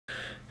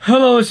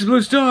Hello, this is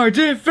Blue Star,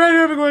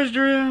 Defender of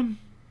Equestria.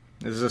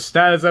 This is a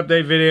status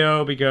update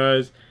video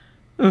because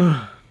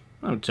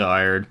I'm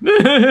tired.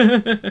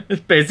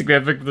 It's basically,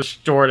 I think, the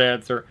short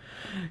answer.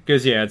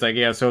 Because, yeah, it's like,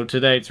 yeah, so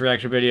tonight's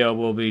reaction video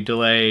will be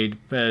delayed.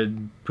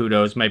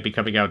 Kudos might be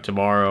coming out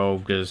tomorrow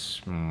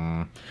because,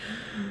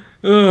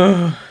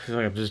 it's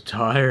like I'm just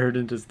tired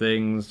and just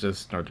things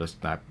just are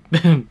just not,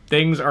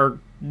 things are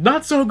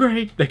not so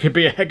great. They could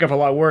be a heck of a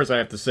lot worse, I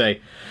have to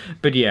say.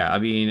 But yeah, I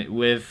mean,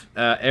 with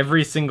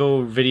every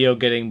single video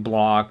getting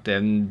blocked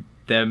and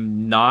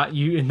them not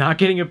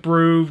getting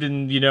approved,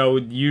 and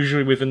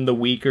usually within the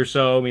week or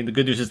so. I mean, the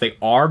good news is they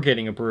are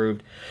getting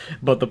approved,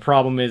 but the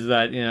problem is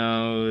that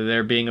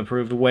they're being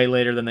approved way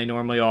later than they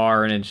normally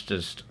are, and it's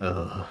just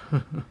ugh.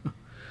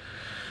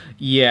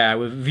 Yeah,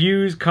 with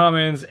views,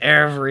 comments,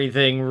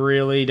 everything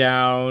really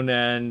down,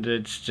 and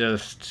it's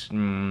just,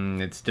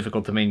 it's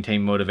difficult to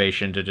maintain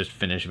motivation to just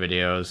finish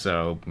videos,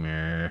 so,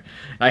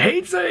 I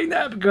hate saying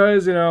that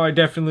because, I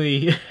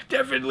definitely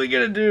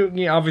gonna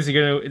do, obviously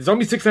it's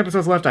only 6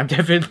 episodes left, I'm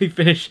definitely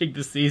finishing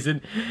the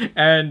season,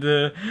 and,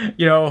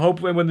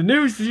 hopefully when the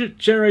new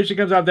generation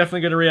comes out, I'm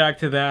definitely gonna react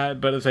to that,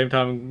 but at the same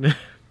time,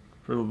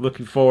 we're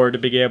looking forward to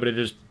being able to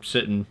just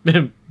sit and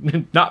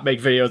not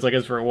make videos, I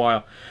guess, for a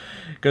while.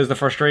 Because the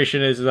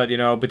frustration is that,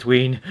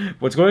 between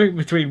what's going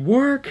between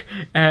work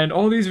and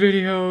all these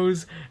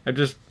videos, I'm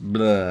just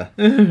blah.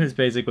 Is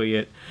basically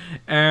it.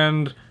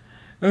 And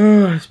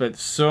I spent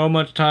so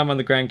much time on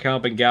the Grand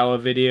Camp and Gala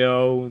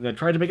video. I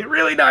tried to make it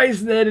really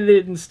nice and edit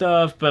it and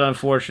stuff, but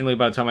unfortunately,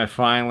 by the time I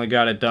finally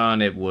got it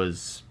done, it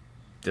was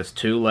just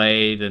too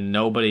late, and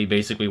nobody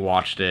basically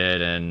watched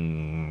it,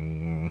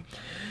 and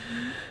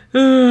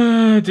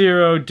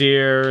dear, oh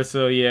dear.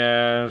 So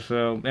yeah,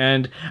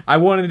 and I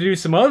wanted to do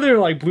some other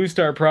like Blue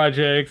Star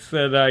projects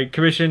that I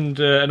commissioned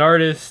an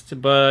artist,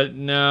 but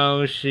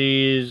no,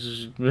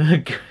 she's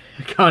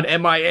gone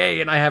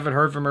MIA, and I haven't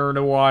heard from her in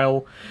a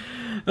while.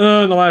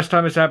 The last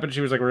time this happened, she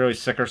was like really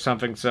sick or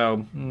something.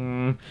 So,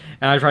 and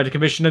I tried to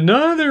commission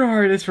another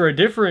artist for a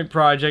different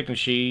project, and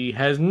she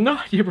has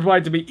not yet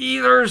replied to me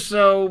either.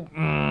 So,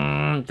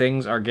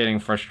 things are getting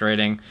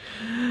frustrating.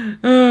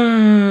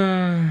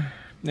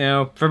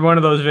 Now, for one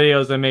of those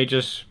videos, I may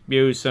just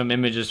use some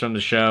images from the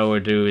show or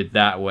do it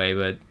that way,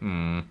 but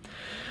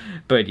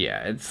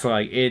yeah, it's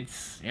like,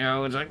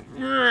 yeah,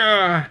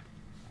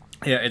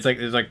 it's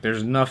like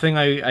there's nothing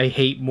I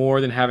hate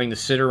more than having to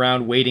sit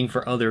around waiting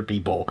for other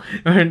people,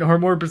 or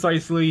more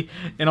precisely,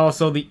 and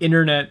also the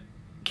internet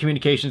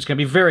communications can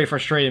be very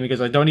frustrating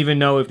because I don't even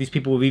know if these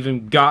people have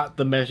even got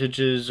the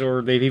messages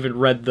or they've even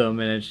read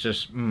them, and it's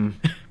just,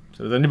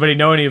 So does anybody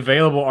know any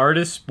available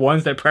artists?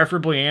 Ones that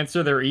preferably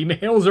answer their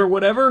emails or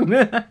whatever?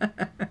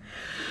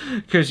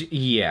 Because,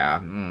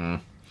 yeah.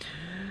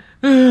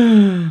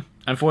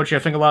 Unfortunately, I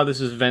think a lot of this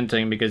is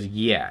venting because,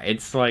 yeah,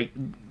 it's like,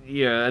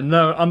 yeah,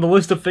 on the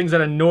list of things that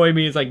annoy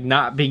me is like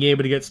not being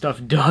able to get stuff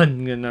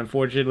done. And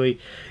unfortunately,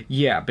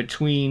 yeah,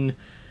 between,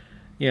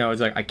 it's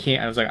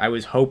like I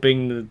was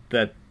hoping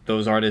that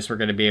those artists were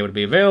going to be able to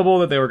be available,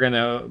 that they were going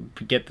to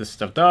get this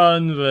stuff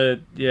done, but,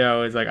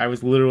 it's like I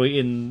was literally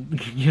in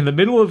the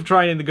middle of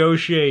trying to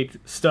negotiate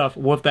stuff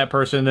with that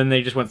person, and then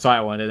they just went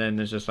silent, and then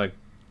it's just like,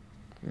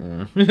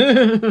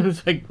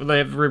 it's like, they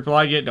have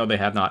replied yet? No, they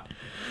have not.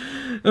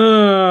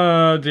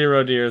 Oh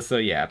dear. So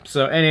yeah,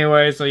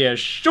 anyway,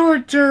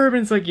 short term,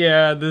 it's like,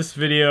 yeah, this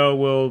video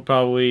will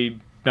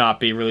probably not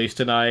be released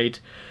tonight,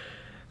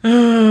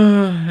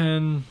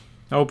 and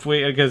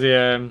hopefully, because,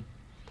 yeah.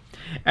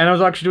 And I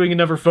was actually doing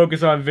another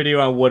focus on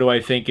video on what do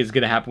I think is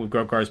going to happen with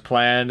Grokar's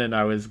plan, and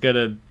I was going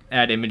to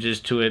add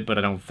images to it, but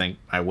I don't think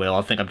I will.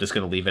 I think I'm just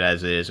going to leave it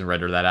as is and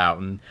render that out,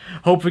 and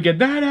hopefully get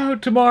that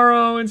out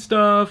tomorrow and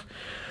stuff.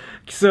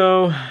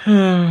 So,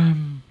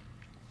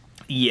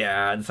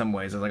 yeah, in some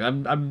ways, I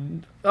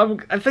think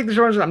the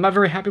short answer is I'm not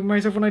very happy with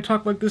myself when I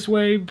talk like this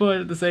way, but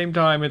at the same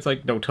time, it's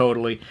like, no,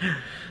 totally.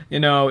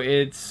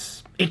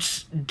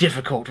 It's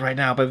difficult right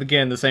now, but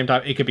again, at the same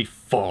time, it could be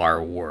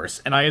far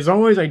worse. And as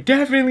always, I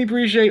definitely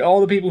appreciate all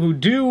the people who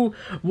do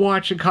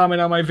watch and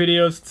comment on my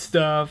videos and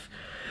stuff.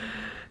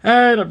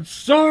 And I'm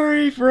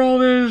sorry for all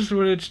this,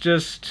 but it's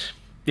just,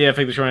 yeah, I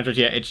think the short answer is,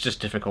 yeah, it's just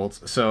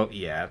difficult. So,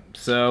 yeah,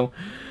 but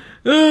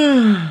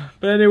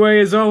anyway,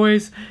 as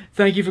always,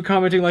 thank you for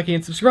commenting, liking,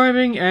 and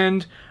subscribing,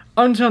 and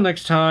until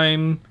next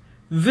time,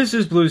 this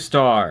is Blue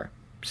Star.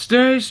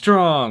 Stay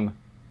strong,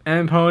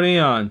 and pony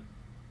on.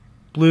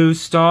 Blue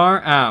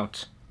Star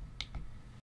out.